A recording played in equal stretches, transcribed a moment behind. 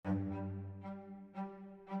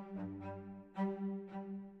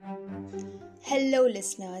Hello,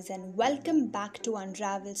 listeners, and welcome back to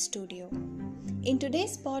Unravel Studio. In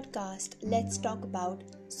today's podcast, let's talk about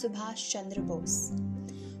Subhash Chandra Bose,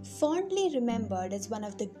 fondly remembered as one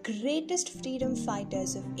of the greatest freedom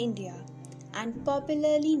fighters of India and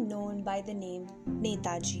popularly known by the name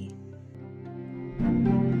Netaji.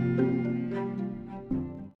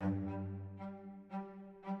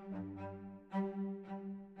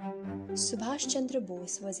 Subhash Chandra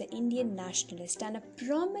Bose was an Indian nationalist and a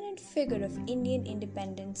prominent figure of Indian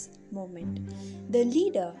independence movement. The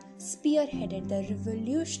leader spearheaded the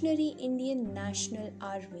revolutionary Indian National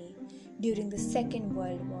Army during the Second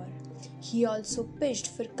World War. He also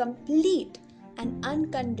pushed for complete and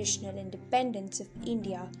unconditional independence of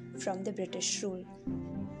India from the British rule.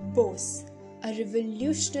 Bose, a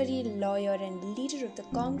revolutionary lawyer and leader of the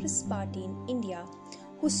Congress Party in India,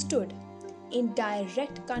 who stood in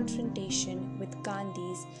direct confrontation with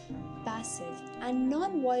Gandhi's passive and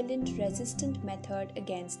non-violent resistant method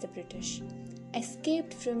against the British,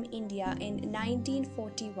 escaped from India in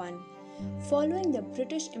 1941 following the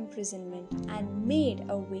British imprisonment and made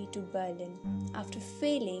a way to Berlin after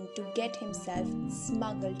failing to get himself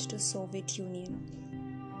smuggled to Soviet Union.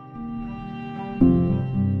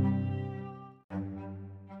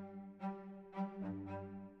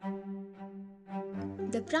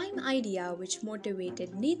 The prime idea which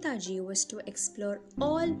motivated Netaji was to explore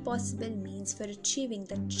all possible means for achieving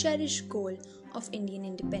the cherished goal of Indian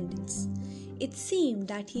independence. It seemed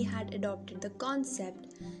that he had adopted the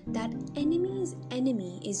concept that enemy's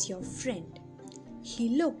enemy is your friend. He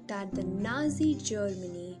looked at the Nazi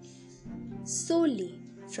Germany solely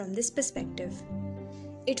from this perspective.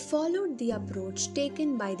 It followed the approach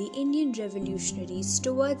taken by the Indian revolutionaries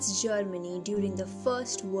towards Germany during the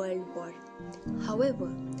First World War.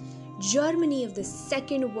 However, Germany of the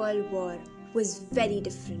Second World War was very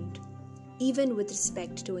different, even with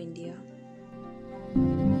respect to India.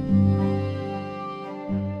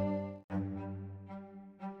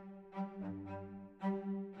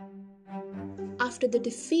 After the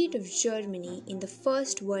defeat of Germany in the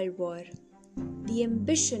First World War, the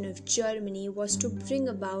ambition of Germany was to bring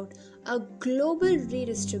about a global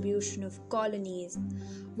redistribution of colonies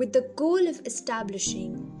with the goal of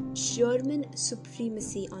establishing German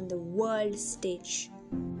supremacy on the world stage.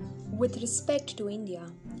 With respect to India,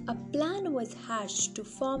 a plan was hatched to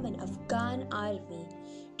form an Afghan army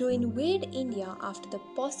to invade India after the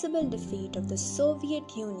possible defeat of the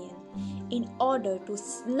Soviet Union in order to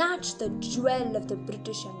snatch the jewel of the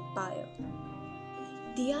British Empire.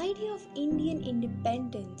 The idea of Indian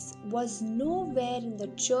independence was nowhere in the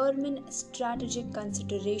German strategic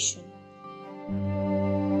consideration.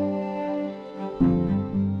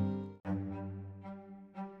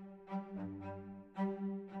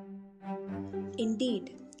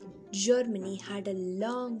 Indeed, Germany had a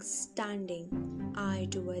long-standing eye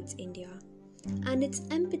towards India, and its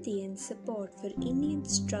empathy and support for Indian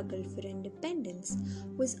struggle for independence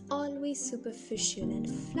was always superficial and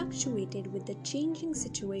fluctuated with the changing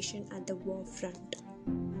situation at the war front,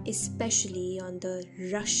 especially on the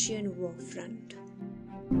Russian war front.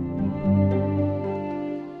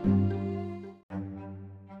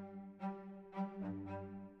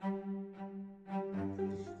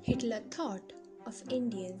 Hitler thought of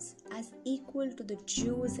Indians as equal to the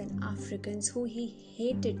Jews and Africans who he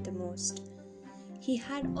hated the most. He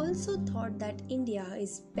had also thought that India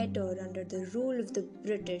is better under the rule of the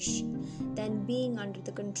British than being under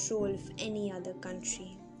the control of any other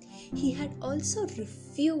country. He had also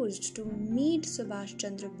refused to meet Subhash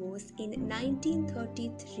Chandra Bose in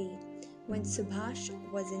 1933 when Subhash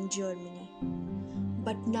was in Germany.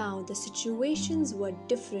 But now the situations were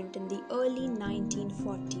different in the early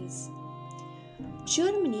 1940s.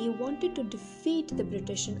 Germany wanted to defeat the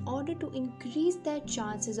British in order to increase their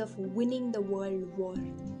chances of winning the World War.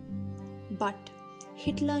 But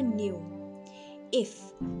Hitler knew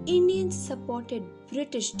if Indians supported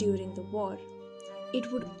British during the war,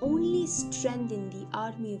 it would only strengthen the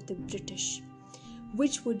army of the British,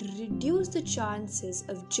 which would reduce the chances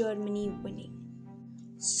of Germany winning.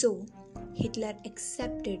 So, Hitler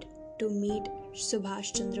accepted to meet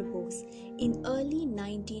Subhash Chandra Bose in early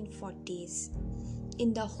 1940s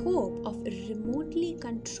in the hope of remotely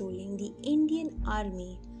controlling the Indian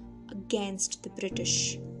army against the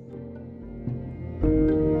British.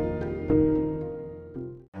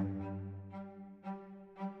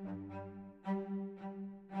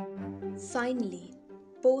 Finally,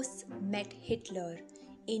 Bose met Hitler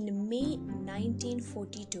in May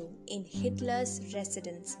 1942 in Hitler's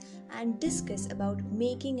residence and discussed about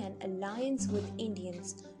making an alliance with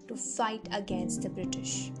Indians to fight against the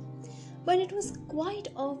British. But it was quite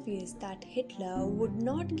obvious that Hitler would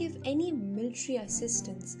not give any military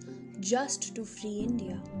assistance just to free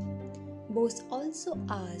India. Bose also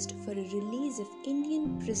asked for a release of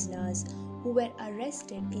Indian prisoners who were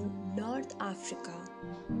arrested in North Africa.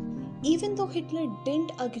 Even though Hitler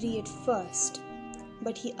didn't agree at first,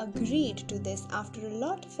 but he agreed to this after a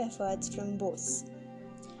lot of efforts from Bose.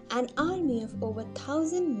 An army of over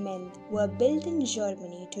 1,000 men were built in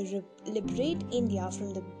Germany to liberate India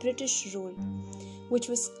from the British rule, which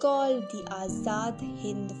was called the Azad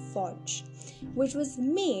Hind Fauj, which was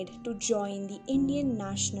made to join the Indian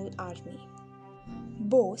National Army.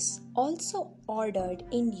 Bose also ordered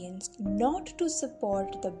Indians not to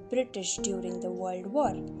support the British during the World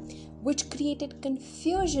War, which created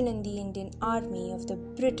confusion in the Indian Army of the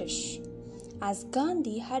British, as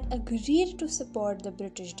Gandhi had agreed to support the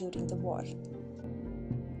British during the war.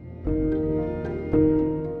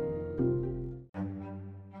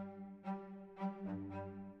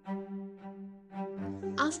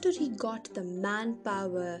 After he got the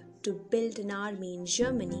manpower to build an army in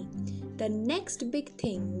Germany, the next big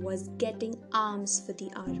thing was getting arms for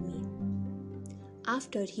the army.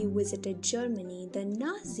 After he visited Germany, the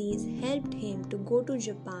Nazis helped him to go to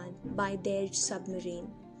Japan by their submarine.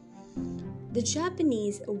 The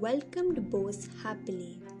Japanese welcomed Bose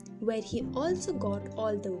happily, where he also got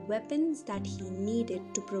all the weapons that he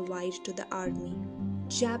needed to provide to the army.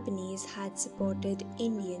 Japanese had supported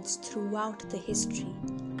Indians throughout the history,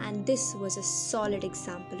 and this was a solid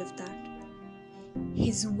example of that.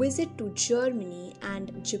 His visit to Germany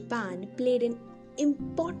and Japan played an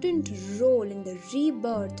important role in the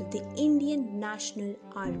rebirth of the Indian National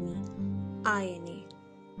Army, INA.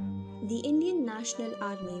 The Indian National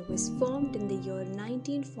Army was formed in the year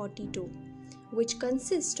 1942, which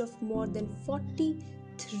consists of more than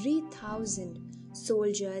 43,000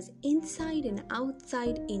 soldiers inside and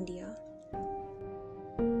outside India.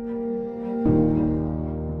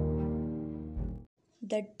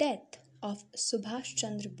 The death of Subhash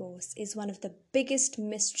Chandra Bose is one of the biggest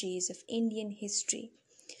mysteries of Indian history.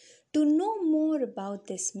 To know more about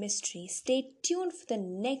this mystery, stay tuned for the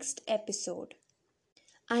next episode.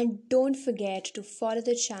 And don't forget to follow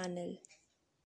the channel